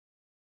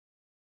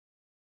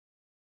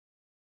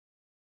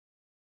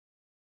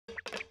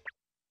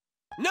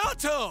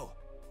Naoto!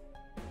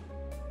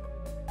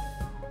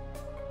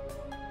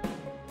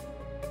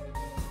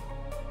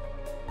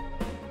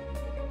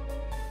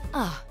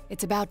 Ah,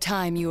 it's about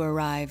time you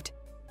arrived.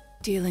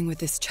 Dealing with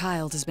this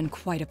child has been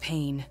quite a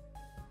pain.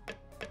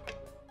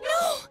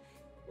 No!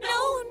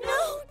 No,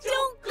 no,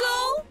 don't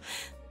go!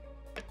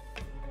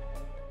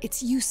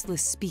 It's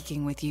useless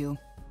speaking with you.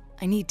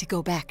 I need to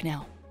go back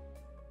now.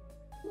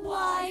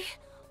 Why?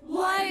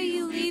 Why are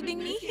you leaving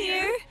me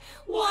here?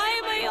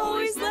 Why am I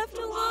always left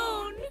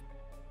alone?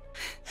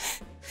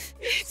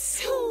 It's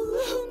so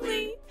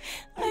lonely.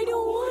 I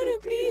don't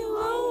want to be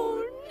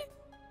alone.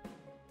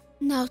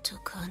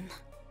 Naoto-kun.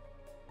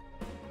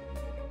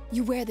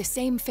 You wear the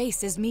same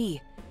face as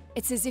me.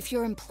 It's as if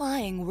you're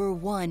implying we're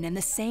one and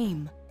the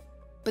same.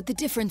 But the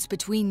difference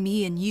between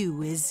me and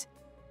you is...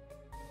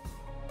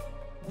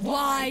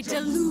 Why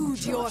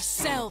delude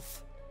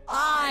yourself?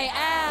 I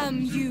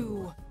am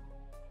you!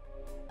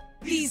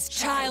 These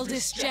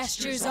childish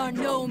gestures are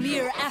no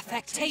mere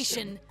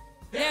affectation.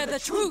 They're the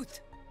truth.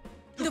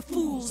 The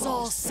fools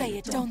all say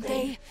it, don't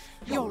they?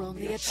 You're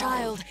only a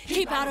child.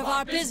 Keep out of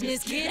our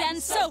business, kid,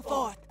 and so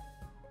forth.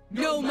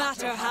 No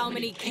matter how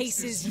many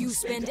cases you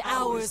spend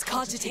hours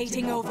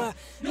cogitating over,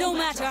 no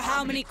matter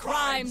how many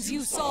crimes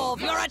you solve,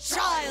 you're a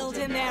child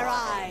in their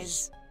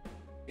eyes.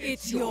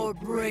 It's your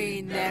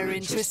brain they're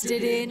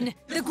interested in,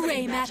 the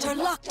gray matter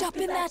locked up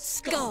in that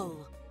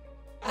skull.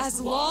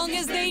 As long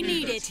as they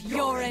need it,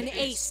 you're an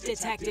ace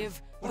detective.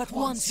 But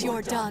once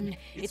you're done,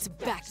 it's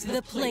back to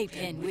the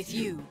playpen with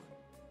you.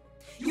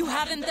 You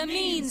haven't the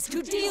means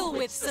to deal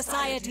with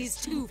society's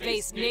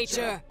two-faced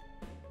nature.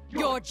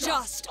 You're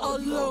just a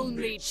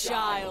lonely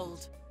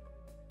child.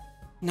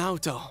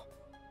 Naoto.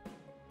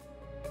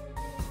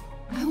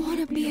 I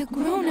want to be a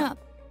grown-up.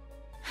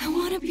 I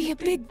want to be a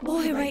big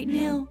boy right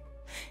now.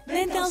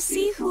 Then they'll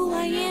see who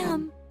I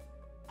am.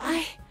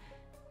 I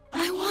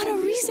want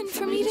a reason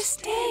for me to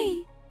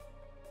stay.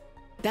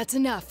 That's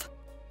enough.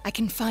 I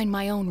can find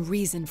my own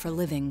reason for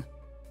living.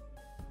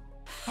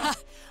 Ha!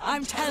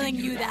 I'm telling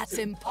you that's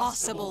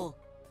impossible.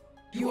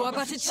 You are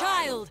but a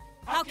child.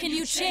 How can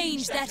you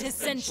change that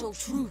essential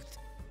truth?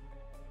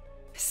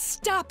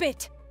 Stop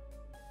it!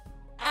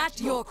 At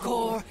your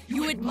core,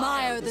 you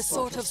admire the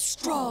sort of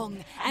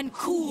strong and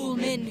cool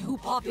men who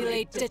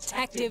populate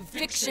detective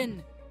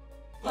fiction.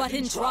 But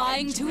in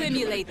trying to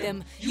emulate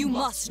them, you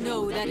must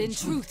know that in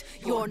truth,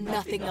 you're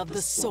nothing of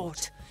the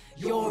sort.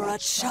 You're a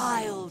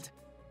child.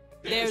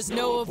 There's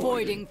no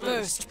avoiding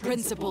first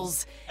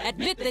principles.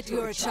 Admit that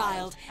you're a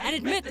child, and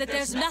admit that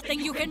there's nothing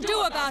you can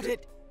do about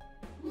it.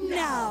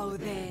 Now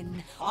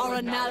then, our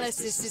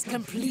analysis is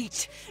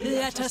complete.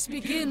 Let us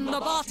begin the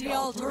body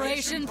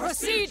alteration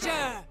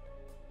procedure!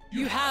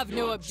 You have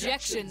no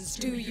objections,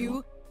 do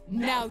you,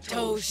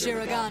 Naoto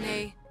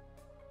Shirogane?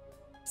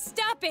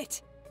 Stop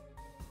it!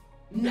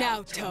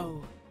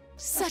 Naoto.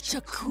 Such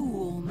a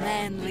cool,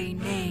 manly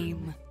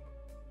name.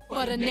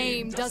 But a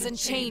name doesn't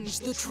change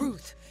the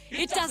truth.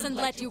 It doesn't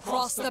let you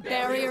cross the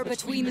barrier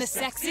between the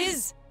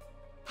sexes.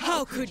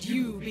 How could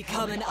you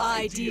become an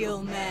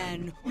ideal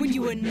man when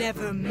you were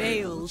never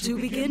male to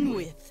begin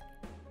with?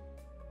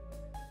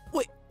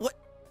 Wait, what?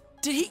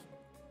 Did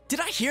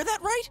I hear that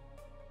right?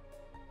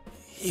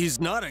 He's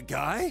not a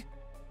guy?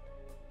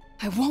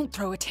 I won't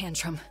throw a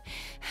tantrum.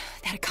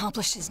 That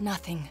accomplishes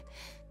nothing.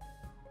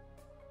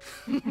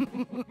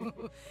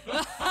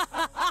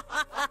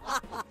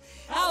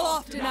 How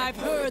often I've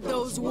heard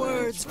those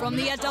words from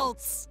the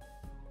adults.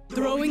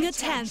 Throwing a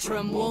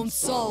tantrum won't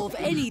solve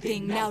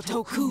anything,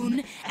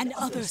 Naoto-kun, and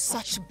other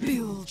such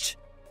bilge.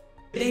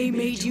 They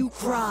made you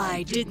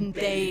cry, didn't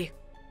they?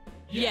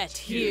 Yet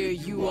here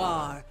you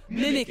are,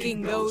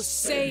 mimicking those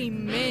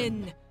same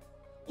men.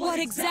 What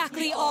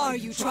exactly are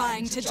you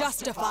trying to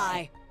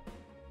justify?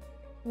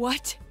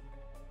 What?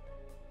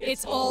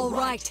 It's all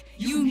right.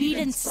 You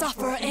needn't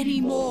suffer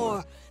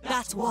anymore.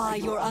 That's why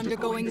you're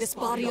undergoing this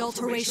body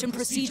alteration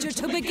procedure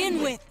to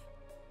begin with.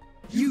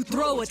 You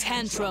throw a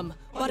tantrum,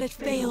 but it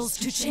fails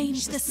to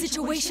change the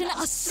situation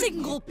a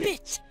single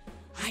bit.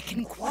 I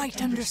can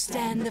quite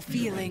understand the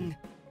feeling.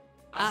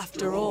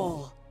 After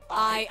all,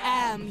 I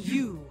am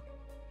you.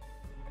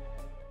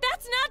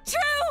 That's not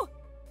true!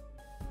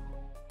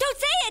 Don't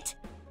say it!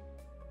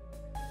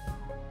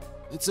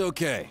 It's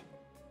okay.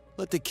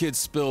 Let the kid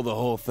spill the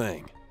whole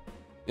thing.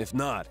 If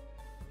not,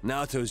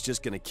 Naoto's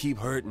just gonna keep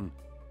hurting.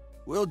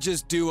 We'll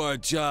just do our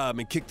job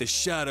and kick the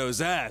Shadow's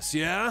ass,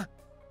 yeah?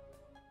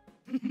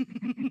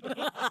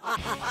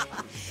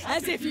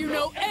 As if you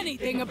know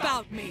anything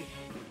about me.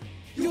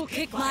 You'll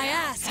kick my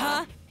ass,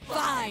 huh?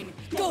 Fine.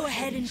 Go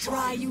ahead and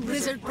try, you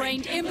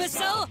lizard-brained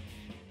imbecile!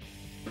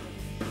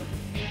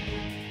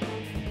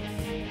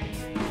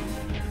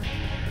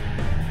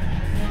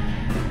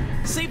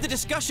 Save the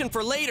discussion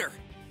for later!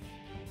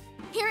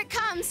 Here it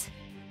comes!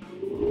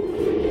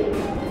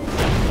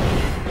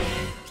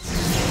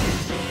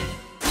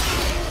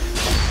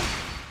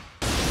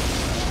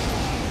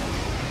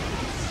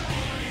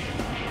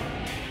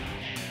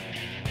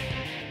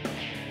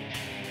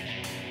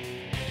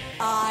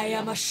 I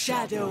am a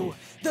shadow,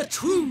 the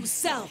true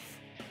self.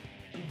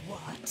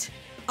 What?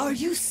 Are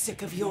you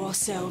sick of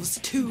yourselves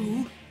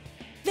too?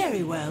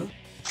 Very well.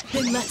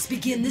 Then let's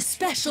begin the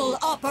special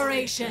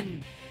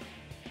operation!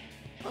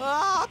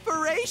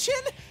 Operation?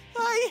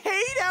 I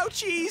hate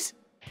ouchies!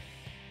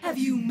 Have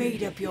you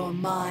made up your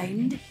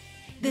mind?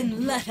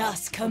 Then let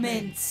us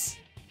commence!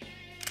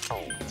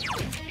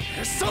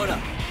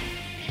 Soda!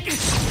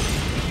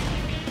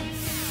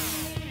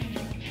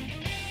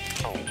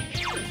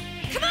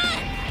 Come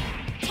on!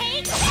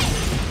 Take this!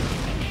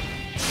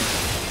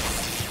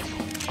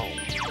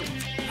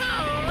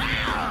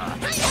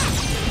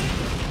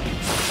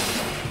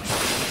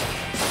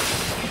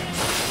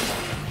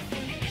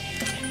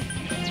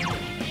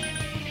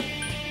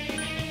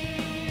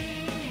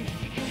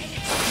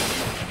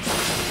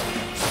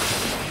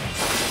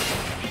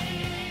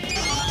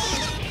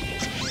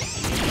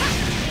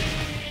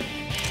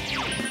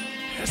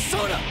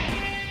 Soda!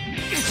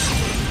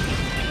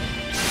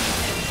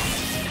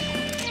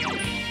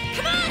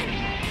 Come on!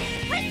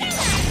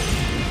 Persona!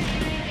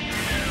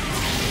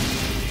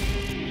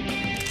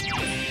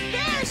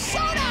 There's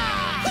Soda!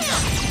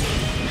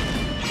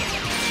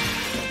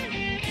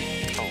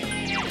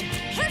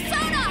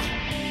 Persona!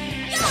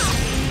 Yeah!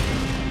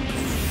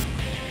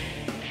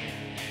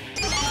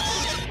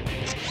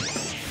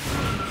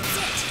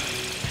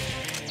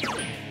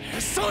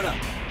 Soda!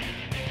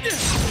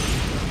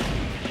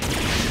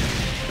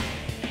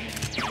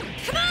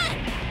 Come on!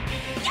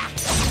 Yeah!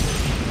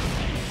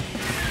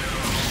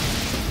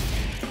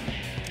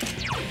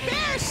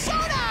 There's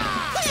Soda!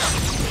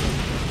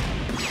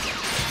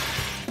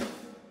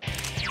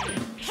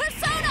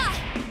 Persona!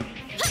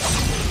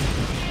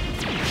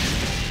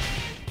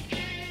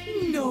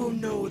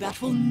 No,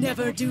 that will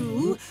never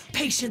do.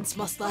 Patience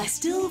must lie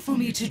still for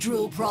me to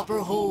drill proper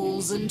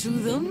holes into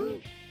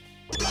them.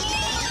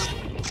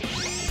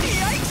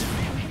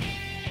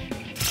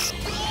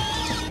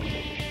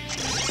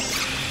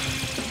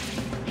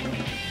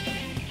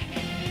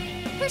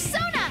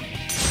 Persona!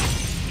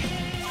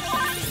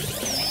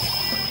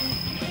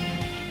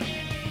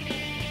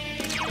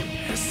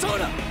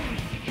 Soda!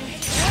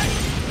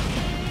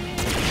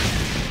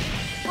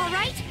 All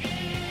right?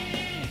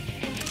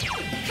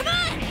 Come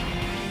on!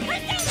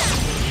 Persona!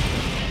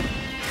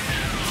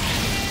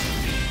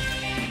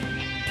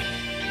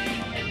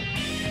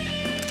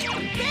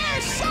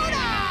 There's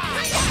Soda!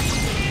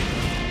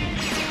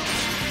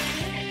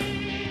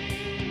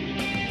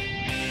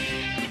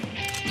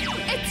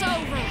 It's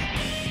over!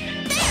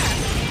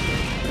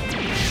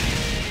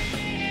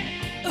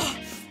 Ugh,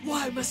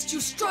 why must you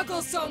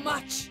struggle so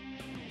much?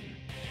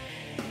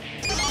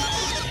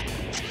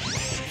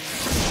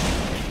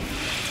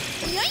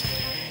 Yoink!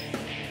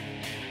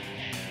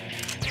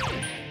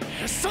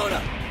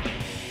 Soda!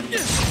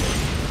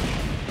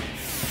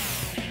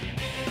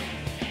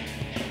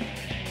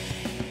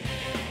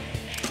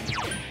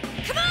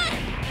 Come on!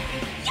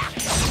 Yeah!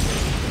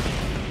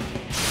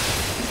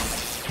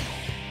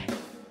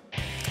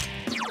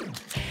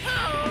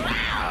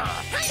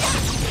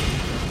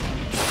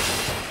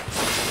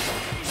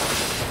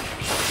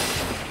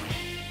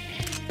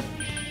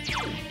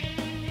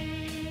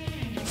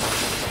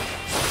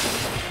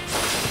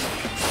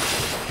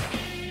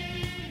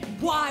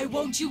 Why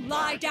won't you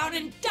lie down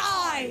and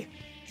die?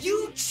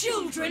 You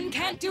children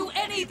can't do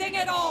anything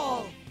at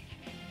all!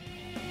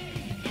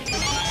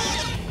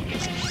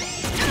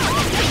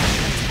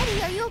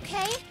 Eddie, are you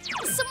okay?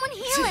 Someone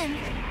heal him!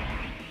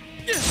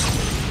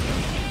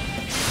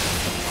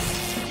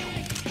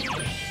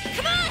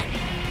 Come on!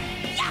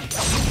 Yeah!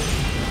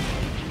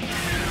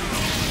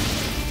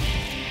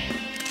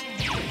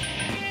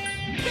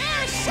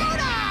 There's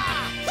Soda!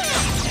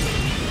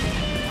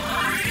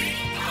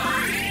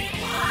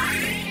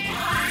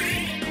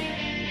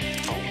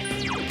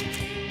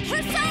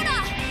 Persona!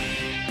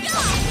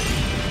 Yeah!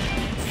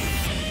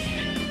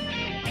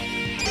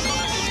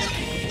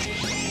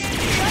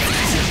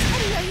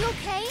 Eddie, are you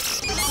okay?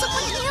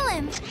 Someone heal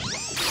him!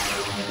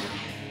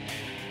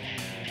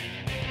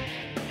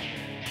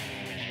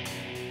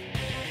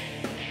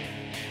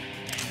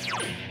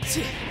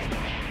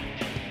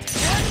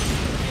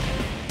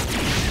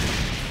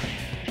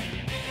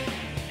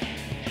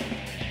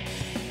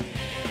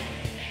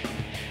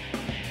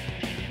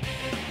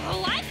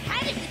 Oh, I've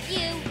had it with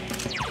you!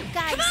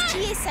 Guys,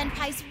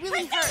 Chie-senpai's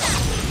really hurt.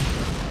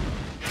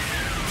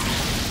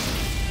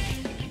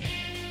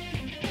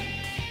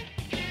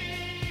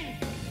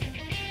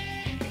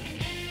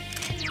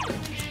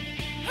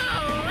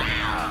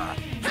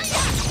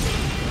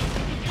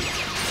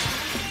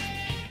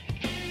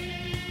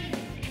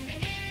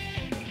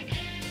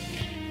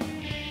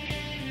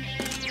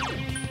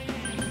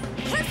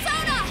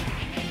 Persona!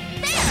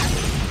 There!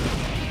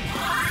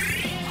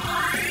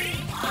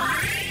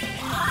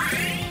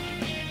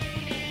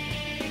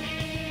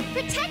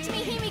 Protect me,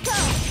 Himiko!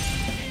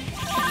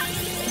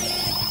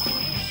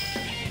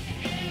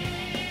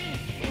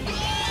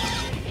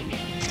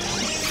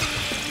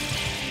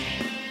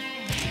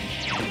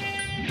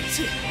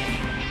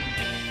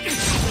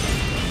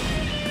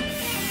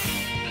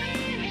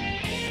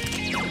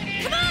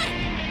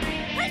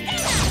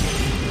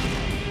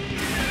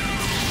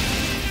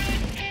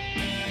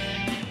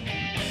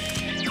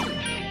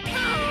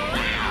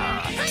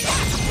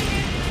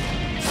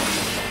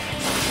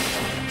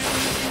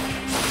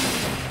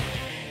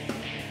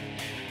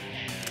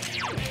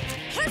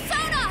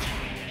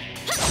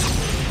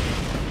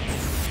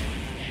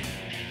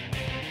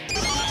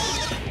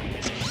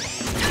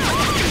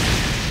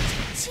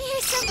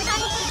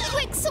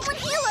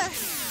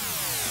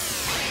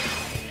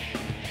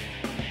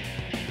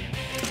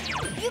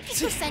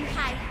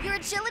 Yukiko-senpai, your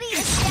agility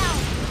is down.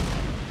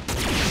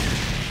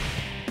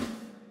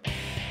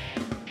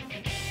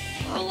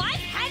 Oh, I've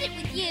had it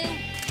with you.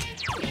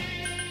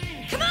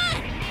 Come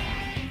on!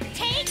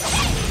 Take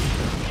this!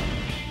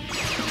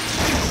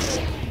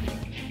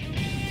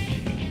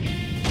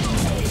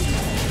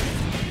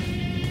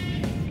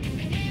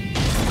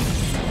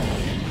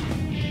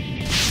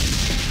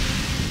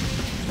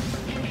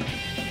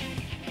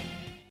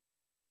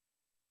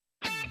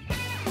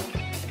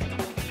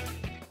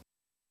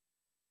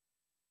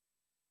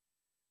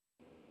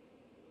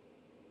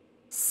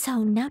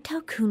 So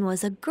Naoto-kun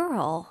was a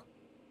girl.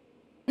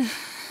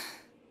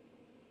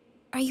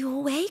 Are you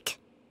awake?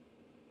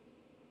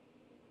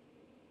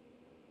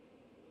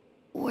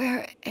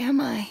 Where am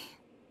I?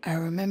 I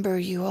remember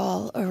you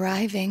all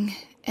arriving,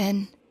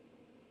 and...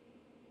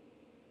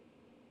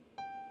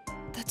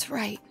 That's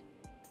right.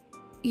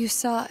 You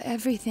saw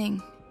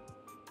everything.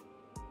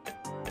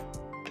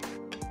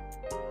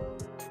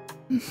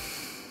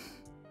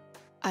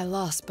 I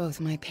lost both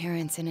my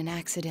parents in an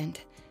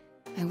accident.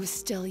 I was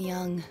still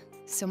young,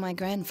 so my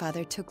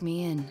grandfather took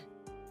me in.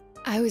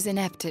 I was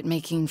inept at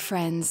making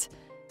friends,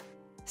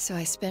 so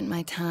I spent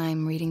my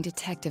time reading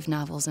detective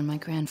novels in my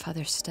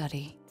grandfather's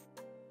study.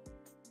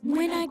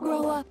 When I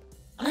grow up,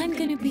 I'm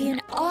gonna be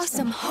an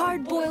awesome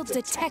hard-boiled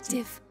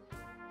detective.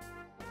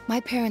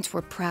 My parents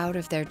were proud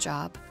of their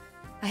job.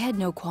 I had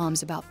no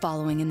qualms about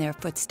following in their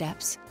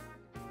footsteps.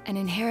 An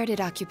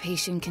inherited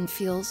occupation can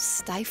feel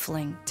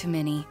stifling to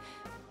many,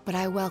 but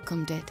I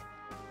welcomed it.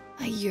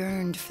 I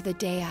yearned for the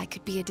day I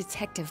could be a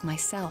detective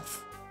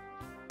myself.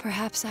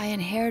 Perhaps I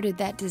inherited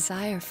that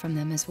desire from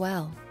them as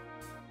well.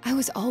 I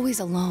was always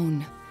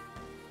alone.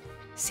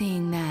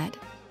 Seeing that,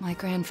 my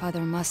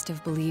grandfather must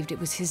have believed it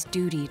was his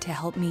duty to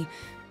help me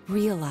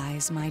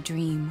realize my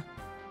dream.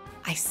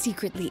 I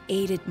secretly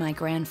aided my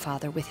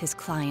grandfather with his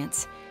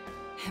clients,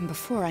 and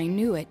before I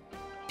knew it,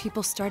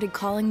 people started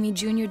calling me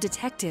Junior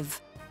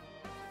Detective.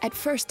 At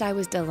first I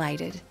was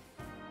delighted,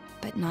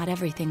 but not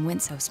everything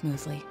went so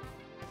smoothly.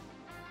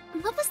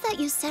 What was that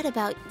you said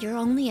about you're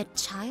only a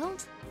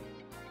child?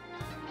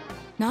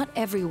 Not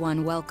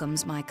everyone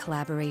welcomes my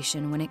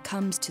collaboration when it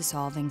comes to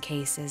solving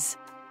cases.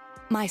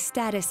 My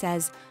status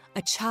as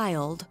a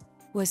child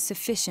was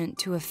sufficient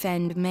to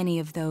offend many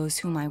of those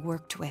whom I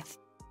worked with.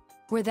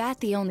 Were that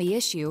the only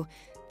issue,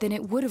 then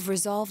it would have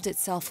resolved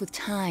itself with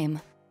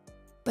time.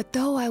 But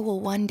though I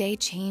will one day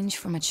change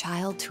from a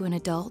child to an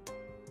adult,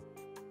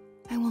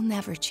 I will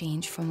never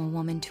change from a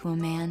woman to a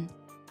man.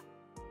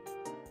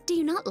 Do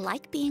you not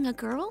like being a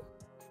girl?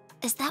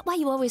 Is that why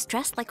you always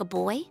dressed like a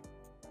boy?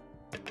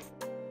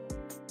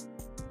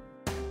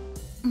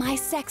 My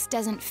sex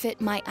doesn't fit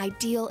my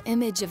ideal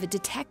image of a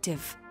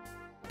detective.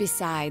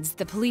 Besides,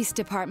 the police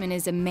department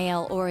is a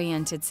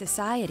male-oriented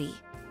society.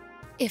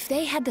 If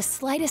they had the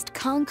slightest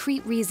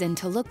concrete reason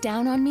to look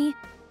down on me,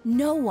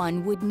 no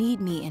one would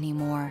need me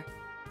anymore.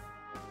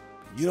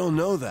 You don't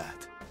know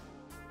that.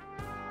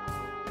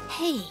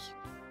 Hey,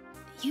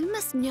 you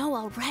must know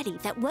already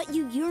that what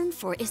you yearn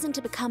for isn't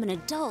to become an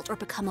adult or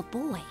become a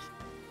boy.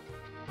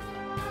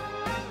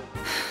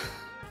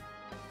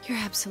 You're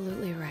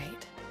absolutely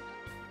right.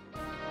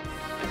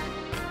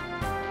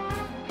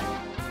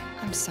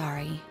 I'm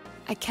sorry.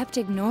 I kept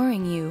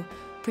ignoring you,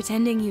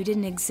 pretending you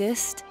didn't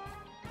exist.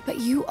 But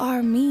you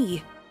are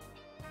me,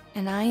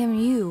 and I am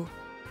you.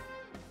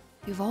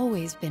 You've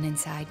always been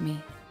inside me.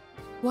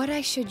 What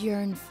I should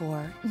yearn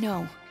for,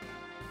 no.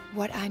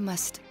 What I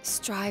must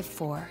strive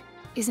for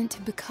isn't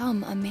to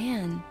become a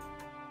man.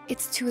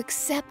 It's to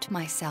accept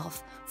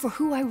myself for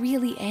who I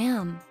really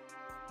am.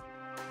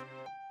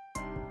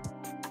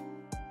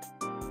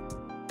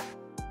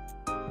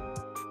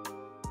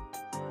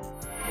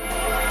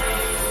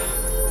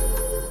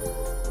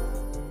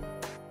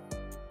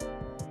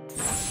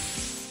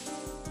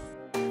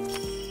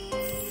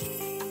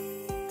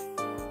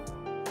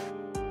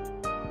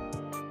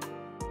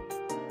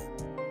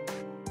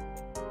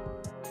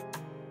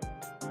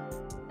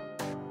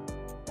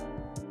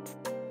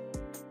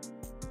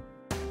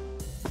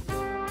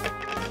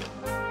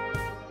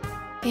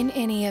 In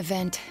any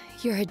event,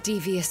 you're a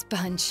devious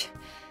bunch.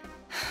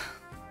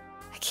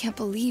 I can't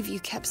believe you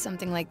kept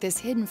something like this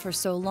hidden for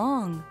so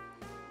long.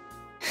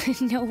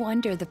 No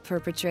wonder the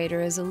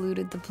perpetrator has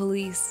eluded the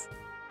police.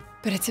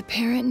 But it's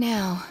apparent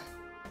now,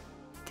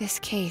 this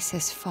case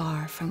is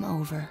far from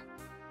over.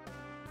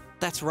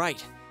 That's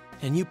right,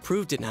 and you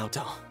proved it,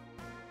 Naoto.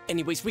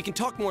 Anyways, we can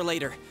talk more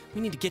later.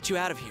 We need to get you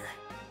out of here.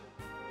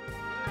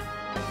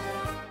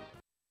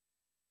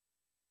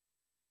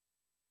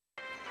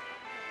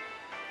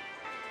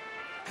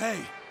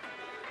 Hey!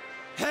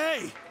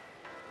 Hey!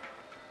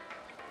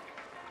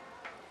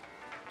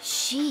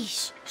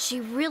 Sheesh,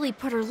 she really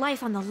put her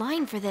life on the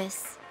line for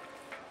this.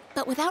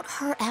 But without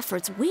her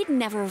efforts, we'd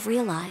never have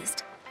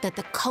realized that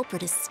the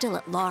culprit is still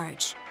at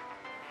large.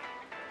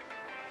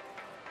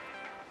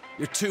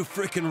 You're too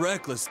frickin'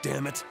 reckless,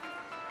 damn it.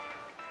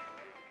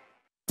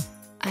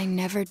 I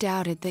never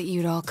doubted that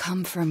you'd all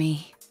come for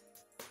me,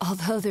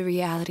 although the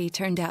reality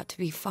turned out to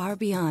be far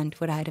beyond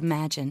what I'd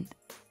imagined.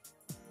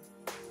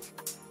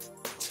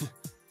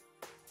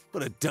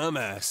 What a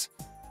dumbass.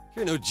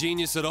 You're no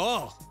genius at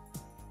all.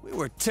 We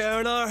were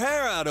tearing our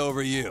hair out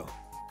over you.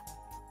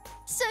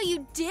 So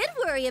you did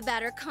worry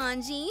about her,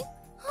 Kanji?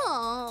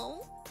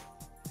 Oh.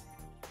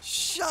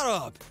 Shut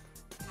up.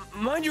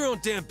 Mind your own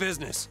damn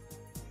business.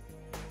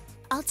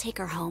 I'll take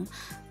her home.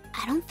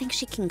 I don't think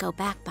she can go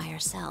back by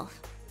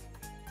herself.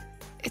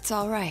 It's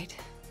all right.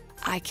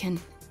 I can...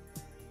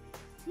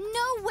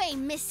 No way,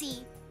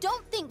 Missy!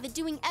 Don't think that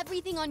doing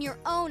everything on your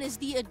own is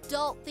the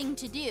adult thing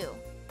to do.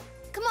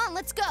 Come on,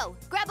 let's go.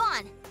 Grab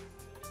on.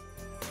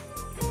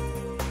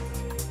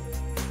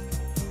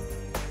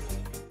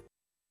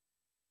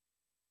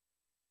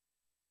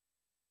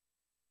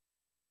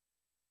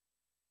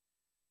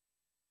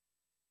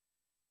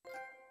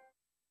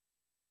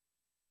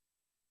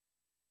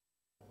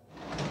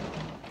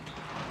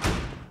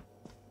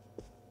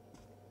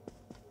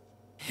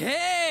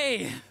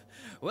 Hey!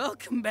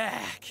 Welcome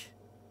back.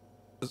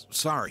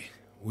 Sorry,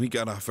 we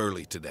got off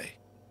early today.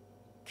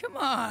 Come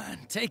on,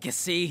 take a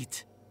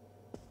seat.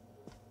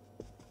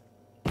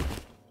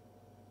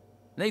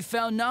 They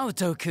found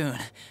Naoto-kun.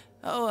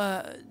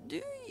 Oh,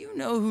 do you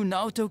know who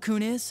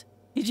Naoto-kun is?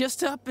 He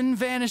just up and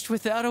vanished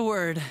without a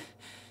word.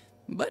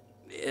 But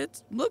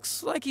it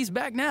looks like he's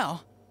back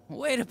now.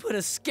 Way to put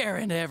a scare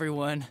into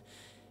everyone.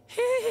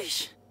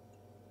 Heesh.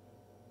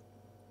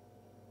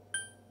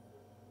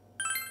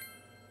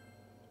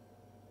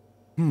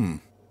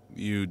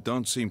 You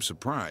don't seem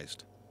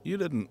surprised. You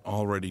didn't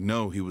already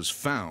know he was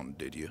found,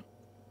 did you?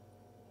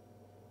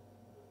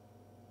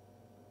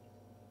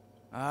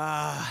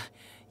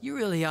 You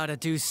really ought to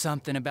do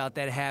something about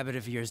that habit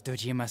of yours,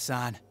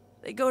 Dojima-san.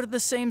 They go to the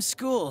same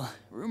school.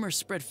 Rumors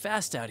spread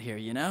fast out here,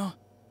 you know?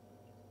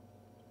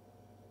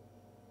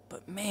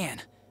 But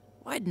man,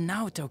 why'd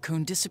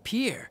Naoto-kun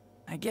disappear?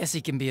 I guess he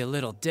can be a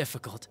little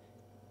difficult.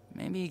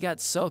 Maybe he got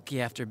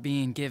sulky after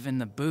being given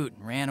the boot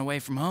and ran away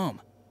from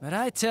home. But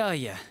I tell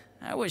ya,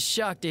 I was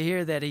shocked to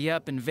hear that he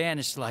up and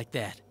vanished like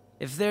that.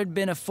 If there'd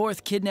been a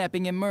fourth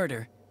kidnapping and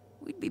murder,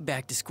 we'd be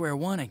back to square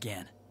one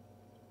again.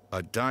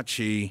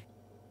 Adachi.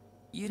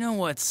 You know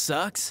what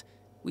sucks?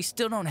 We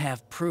still don't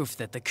have proof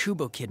that the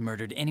Kubo kid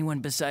murdered anyone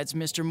besides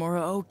Mr.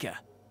 Muraoka.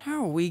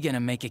 How are we gonna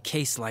make a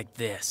case like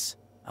this?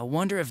 I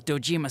wonder if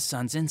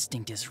Dojima-san's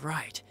instinct is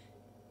right.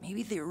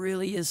 Maybe there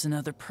really is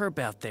another perp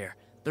out there,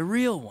 the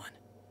real one.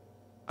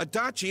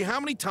 Adachi, how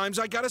many times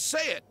I gotta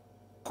say it?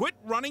 Quit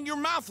running your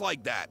mouth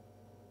like that.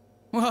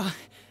 Well,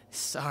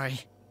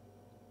 sorry.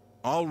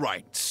 All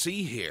right,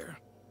 see here.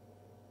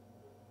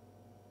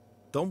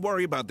 Don't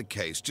worry about the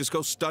case. Just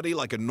go study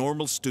like a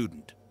normal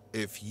student.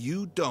 If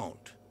you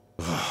don't...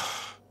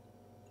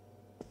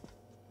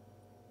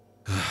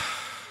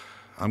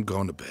 I'm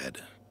going to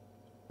bed.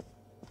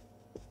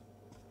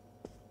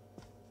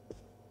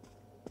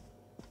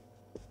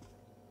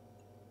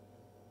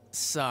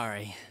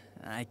 Sorry,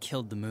 I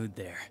killed the mood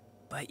there.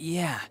 But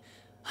yeah,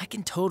 I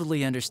can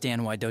totally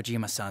understand why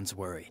Dojima-san's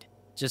worried.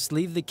 Just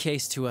leave the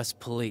case to us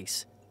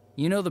police.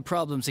 You know the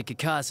problems it could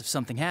cause if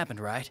something happened,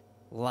 right?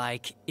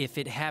 Like, if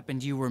it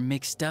happened you were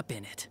mixed up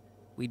in it.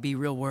 We'd be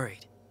real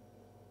worried.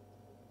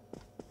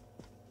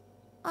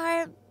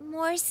 Are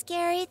more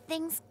scary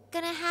things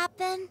gonna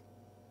happen?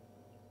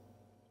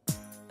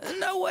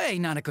 No way,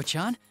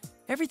 Nanako-chan.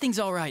 Everything's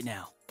all right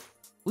now.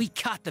 We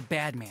caught the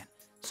bad man,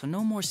 so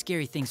no more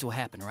scary things will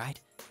happen, right?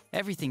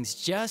 Everything's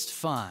just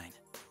fine.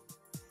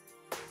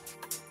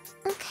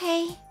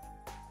 Okay.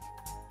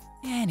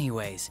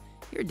 Anyways,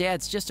 your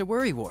dad's just a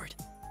worrywart.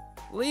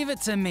 Leave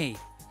it to me.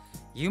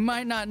 You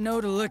might not know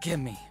to look at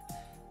me,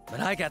 but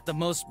I got the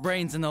most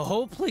brains in the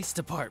whole police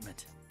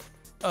department.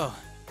 Oh,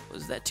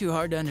 was that too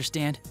hard to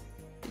understand?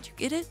 Did you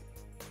get it?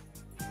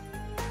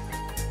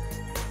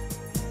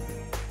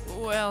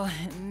 Well,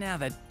 now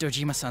that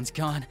Dojima-san's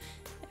gone,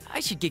 I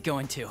should get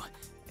going too.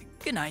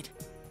 Good night.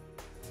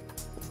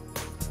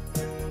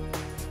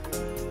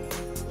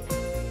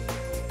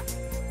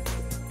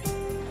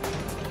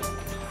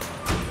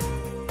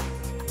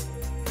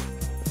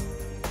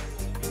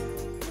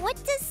 What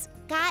does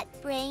got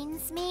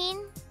brains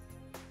mean?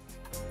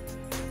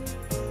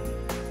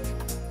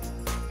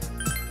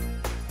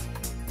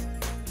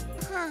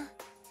 Huh.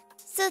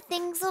 So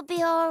things will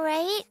be all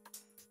right?